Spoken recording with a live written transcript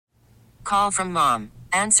call from mom.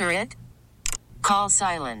 Answer it. Call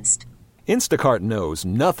silenced. Instacart knows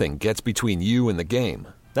nothing gets between you and the game.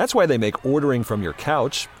 That's why they make ordering from your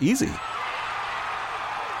couch easy.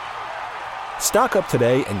 Stock up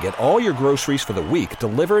today and get all your groceries for the week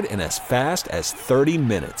delivered in as fast as 30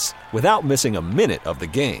 minutes without missing a minute of the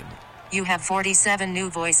game. You have 47 new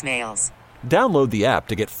voicemails. Download the app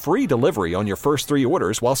to get free delivery on your first 3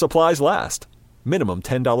 orders while supplies last. Minimum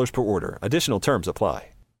 $10 per order. Additional terms apply.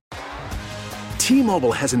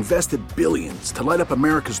 T-Mobile has invested billions to light up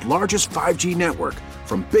America's largest 5G network,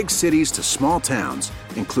 from big cities to small towns,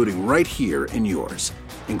 including right here in yours.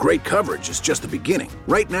 And great coverage is just the beginning.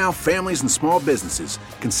 Right now, families and small businesses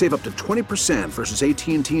can save up to 20% versus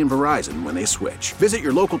AT&T and Verizon when they switch. Visit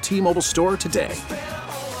your local T-Mobile store today.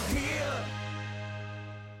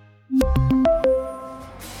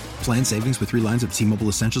 Plan savings with 3 lines of T-Mobile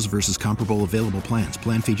Essentials versus comparable available plans.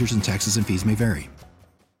 Plan features and taxes and fees may vary.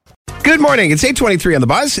 Good morning. It's 8:23 on the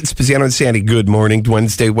buzz. It's Piziano and Sandy. Good morning.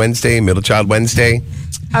 Wednesday, Middle Child Wednesday.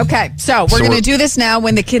 Okay, so we're going to do this now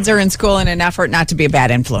when the kids are in school in an effort not to be a bad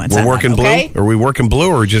influence. We're working blue? Are we working blue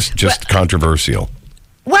or just controversial?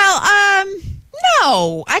 Well,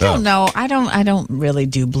 no, I don't know. I don't really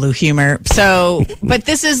do blue humor. So, but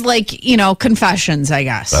this is like, confessions, I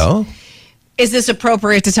guess. Oh. Is this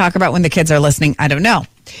appropriate to talk about when the kids are listening? I don't know.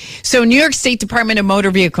 So New York State Department of Motor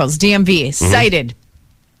Vehicles, DMV, cited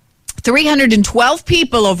 312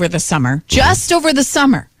 people over the summer, just over the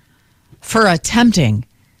summer, for attempting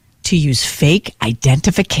to use fake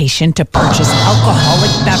identification to purchase alcoholic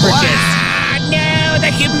beverages. No, the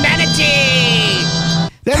humanity!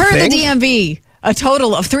 Per the DMV, a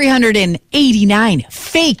total of 389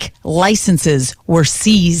 fake licenses were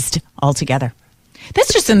seized altogether.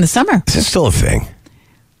 That's just in the summer. Is this still a thing?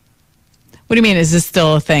 What do you mean, is this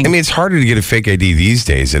still a thing? I mean, it's harder to get a fake ID these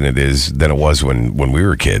days than it was when we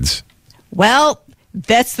were kids. Well,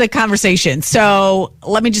 that's the conversation. So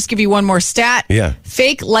let me just give you one more stat. Yeah.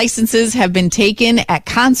 Fake licenses have been taken at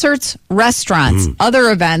concerts, restaurants, other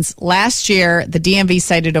events. Last year, the DMV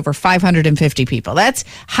cited over 550 people. That's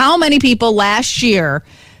how many people last year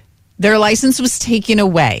their license was taken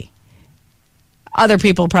away. Other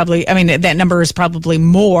people probably, that number is probably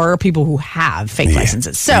more people who have fake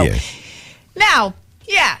licenses. So now,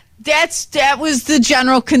 that was the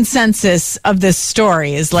general consensus of this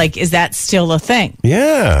story is that still a thing?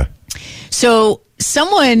 Yeah. So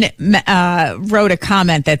someone wrote a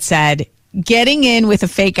comment that said, getting in with a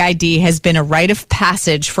fake ID has been a rite of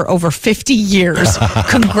passage for over 50 years.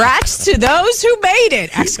 Congrats to those who made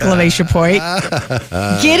it! Exclamation point.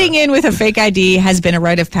 Getting in with a fake ID has been a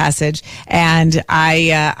rite of passage, and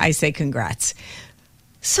I say congrats.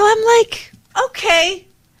 So I'm like, okay,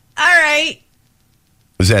 all right.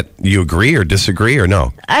 Is that you agree or disagree or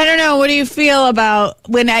no? I don't know. What do you feel about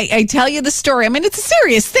when I tell you the story? I mean, it's a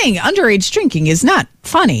serious thing. Underage drinking is not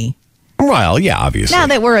funny. Well, yeah, obviously. Now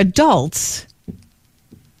that we're adults.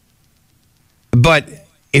 But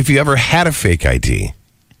if you ever had a fake ID.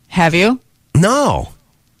 Have you? No.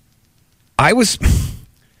 I was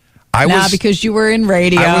because you were in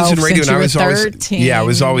radio. I was in radio and I was 13, always I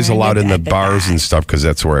was always allowed in the bars and stuff because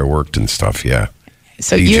that's where I worked and stuff, yeah.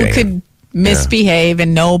 So DJing. You could misbehave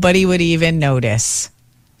and nobody would even notice.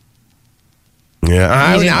 Yeah,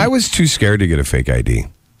 I was too scared to get a fake ID.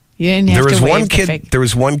 You didn't have to wave There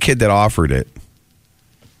was one kid that offered it.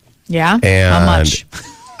 Yeah? And how much?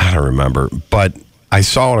 I don't remember, but I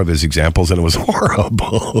saw one of his examples and it was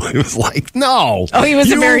horrible. It was like, no. Oh, he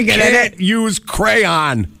wasn't very good at it. Use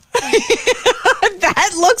crayon.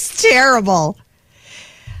 That looks terrible.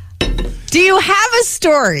 Do you have a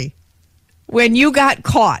story when you got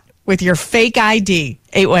caught with your fake ID?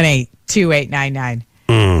 818-2899.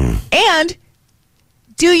 And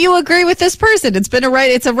do you agree with this person? It's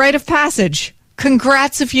a rite of passage.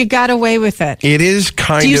 Congrats if you got away with it. It is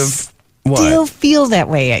kind of. Still feel that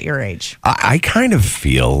way at your age? I kind of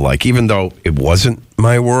feel like, even though it wasn't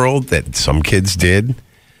my world, that some kids did,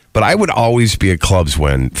 but I would always be at clubs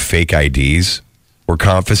when fake IDs were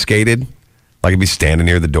confiscated. Like, I'd be standing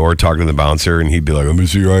near the door talking to the bouncer, and he'd be like, "Let me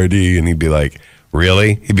see your ID," and he'd be like,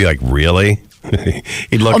 "Really?" He'd be like, "Really?"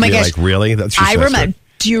 He'd look at me like, "Really?" That's your sister. Remember.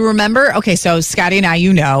 Do you remember? Okay, so Scotty and I,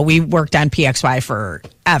 we worked on PXY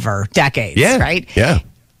forever, decades, right? Yeah.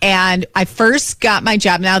 And I first got my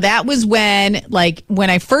job. Now, that was when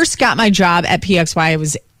I first got my job at PXY, I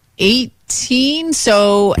was 18.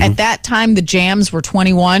 So at that time, the jams were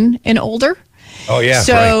 21 and older. Oh, yeah.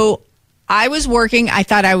 So I was working. I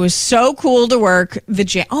thought I was so cool to work the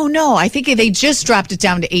gym. Oh, no. I think they just dropped it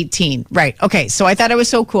down to 18. Right. Okay. So I thought I was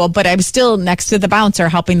so cool, but I was still next to the bouncer,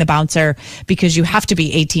 helping the bouncer because you have to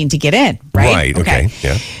be 18 to get in. Right. Okay.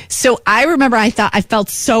 Yeah. So I remember I thought I felt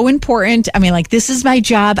so important. I mean, like, this is my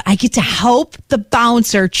job. I get to help the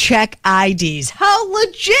bouncer check IDs. How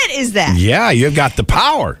legit is that? Yeah. You've got the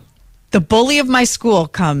power. The bully of my school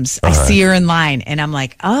comes. I see her in line, and I'm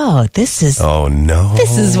like, oh, this is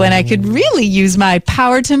when I could really use my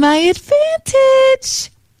power to my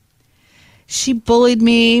advantage. She bullied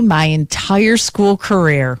me my entire school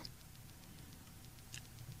career.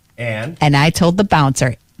 And I told the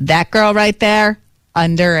bouncer, that girl right there,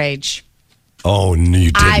 underage. Oh, no,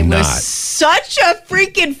 you did not. I was such a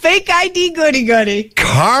freaking fake ID goody.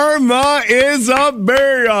 Karma is a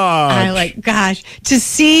bitch. I like, gosh, to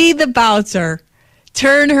see the bouncer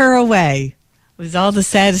turn her away was all the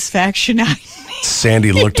satisfaction I needed.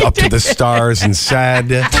 Sandy looked up to the stars and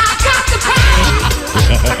said, I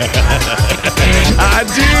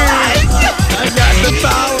do. I got the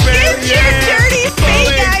power, man. Get your dirty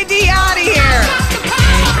fake ID out of here.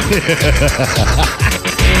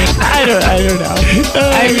 I don't know.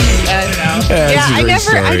 I don't know. Yeah,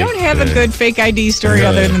 I don't have a good fake ID story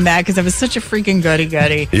other than that because I was such a freaking goody.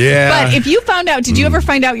 Yeah. But if you found out, did you ever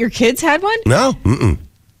find out your kids had one? No.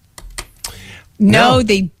 No,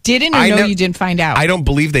 they didn't, or you didn't find out? I don't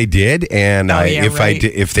believe they did, and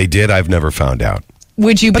if they did, I've never found out.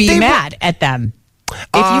 Would you be mad at them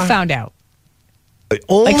if you found out?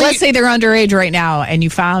 Like, let's say they're underage right now, and you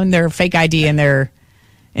found their fake ID in their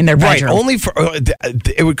bedroom. Right, only for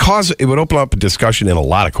it would open up a discussion and a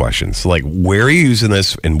lot of questions, like where are you using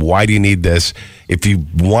this and why do you need this? If you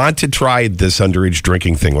want to try this underage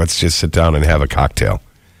drinking thing, let's just sit down and have a cocktail.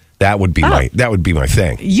 That would be my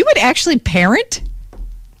thing. You would actually parent?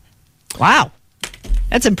 Wow,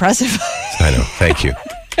 that's impressive. I know. Thank you.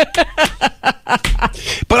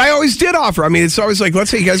 But I always did offer. I mean, it's always like,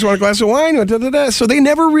 let's say you guys want a glass of wine. So they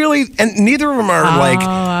never really, and neither of them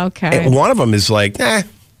are okay. One of them is like, nah.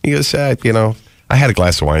 He goes, I had a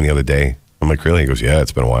glass of wine the other day. I'm like, really? He goes, yeah,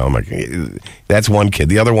 it's been a while. I'm like, that's one kid.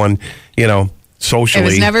 The other one, socially, it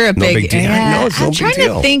was never a big deal. Yeah, No, it's no I'm big trying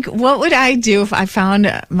deal. to think, what would I do if I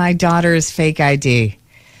found my daughter's fake ID?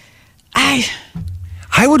 I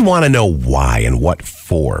would want to know why and what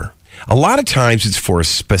for. A lot of times it's for a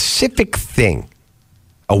specific thing,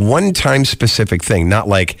 a one-time specific thing, not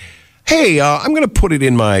like, hey, I'm going to put it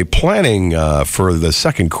in my planning for the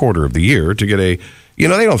second quarter of the year to get a, they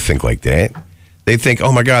don't think like that. They think,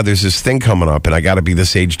 oh my God, there's this thing coming up and I got to be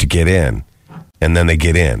this age to get in. And then they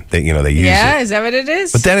get in. They use it. Yeah, is that what it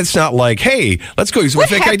is? But then it's not like, hey, let's go use my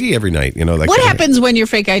fake ID every night. What happens when your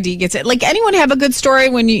fake ID gets it? Like, anyone have a good story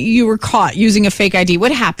when you were caught using a fake ID?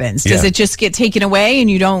 What happens? Does it just get taken away and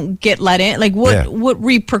you don't get let in? Like, what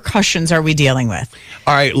repercussions are we dealing with?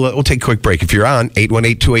 All right, we'll take a quick break. If you're on,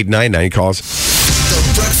 818-2899, call us. The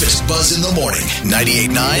Breakfast Buzz in the morning.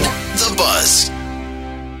 98.9 The Buzz.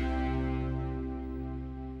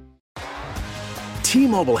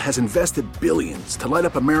 T-Mobile has invested billions to light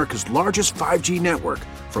up America's largest 5G network,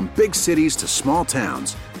 from big cities to small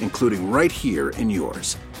towns, including right here in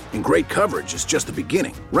yours. And great coverage is just the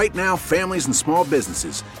beginning. Right now, families and small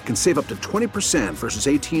businesses can save up to 20% versus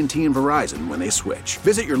AT&T and Verizon when they switch.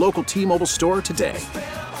 Visit your local T-Mobile store today.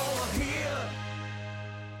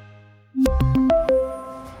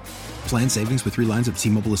 Plan savings with 3 lines of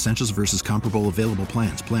T-Mobile Essentials versus comparable available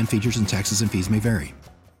plans. Plan features and taxes and fees may vary.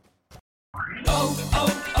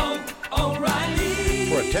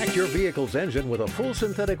 Protect your vehicle's engine with a full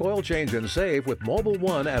synthetic oil change and save with Mobile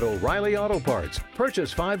One at O'Reilly Auto Parts.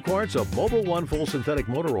 Purchase 5 quarts of Mobile One full synthetic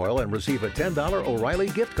motor oil and receive a $10 O'Reilly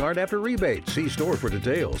gift card after rebate. See store for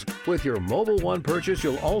details. With your Mobile One purchase,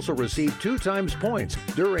 you'll also receive 2 times points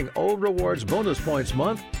during O Rewards Bonus Points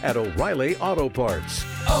Month at O'Reilly Auto Parts.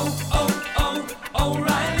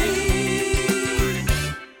 O'Reilly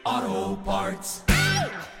Auto Parts.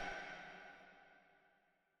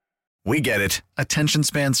 We get it. Attention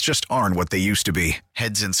spans just aren't what they used to be.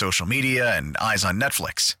 Heads in social media and eyes on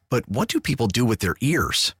Netflix. But what do people do with their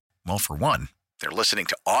ears? Well, for one, they're listening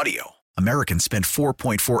to audio. Americans spend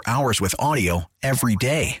 4.4 hours with audio every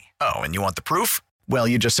day. Oh, and you want the proof? Well,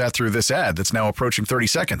 you just sat through this ad that's now approaching 30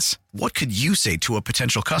 seconds. What could you say to a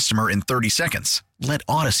potential customer in 30 seconds? Let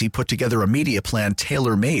Odyssey put together a media plan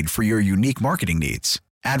tailor-made for your unique marketing needs.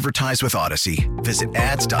 Advertise with Odyssey. Visit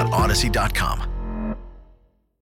ads.odyssey.com.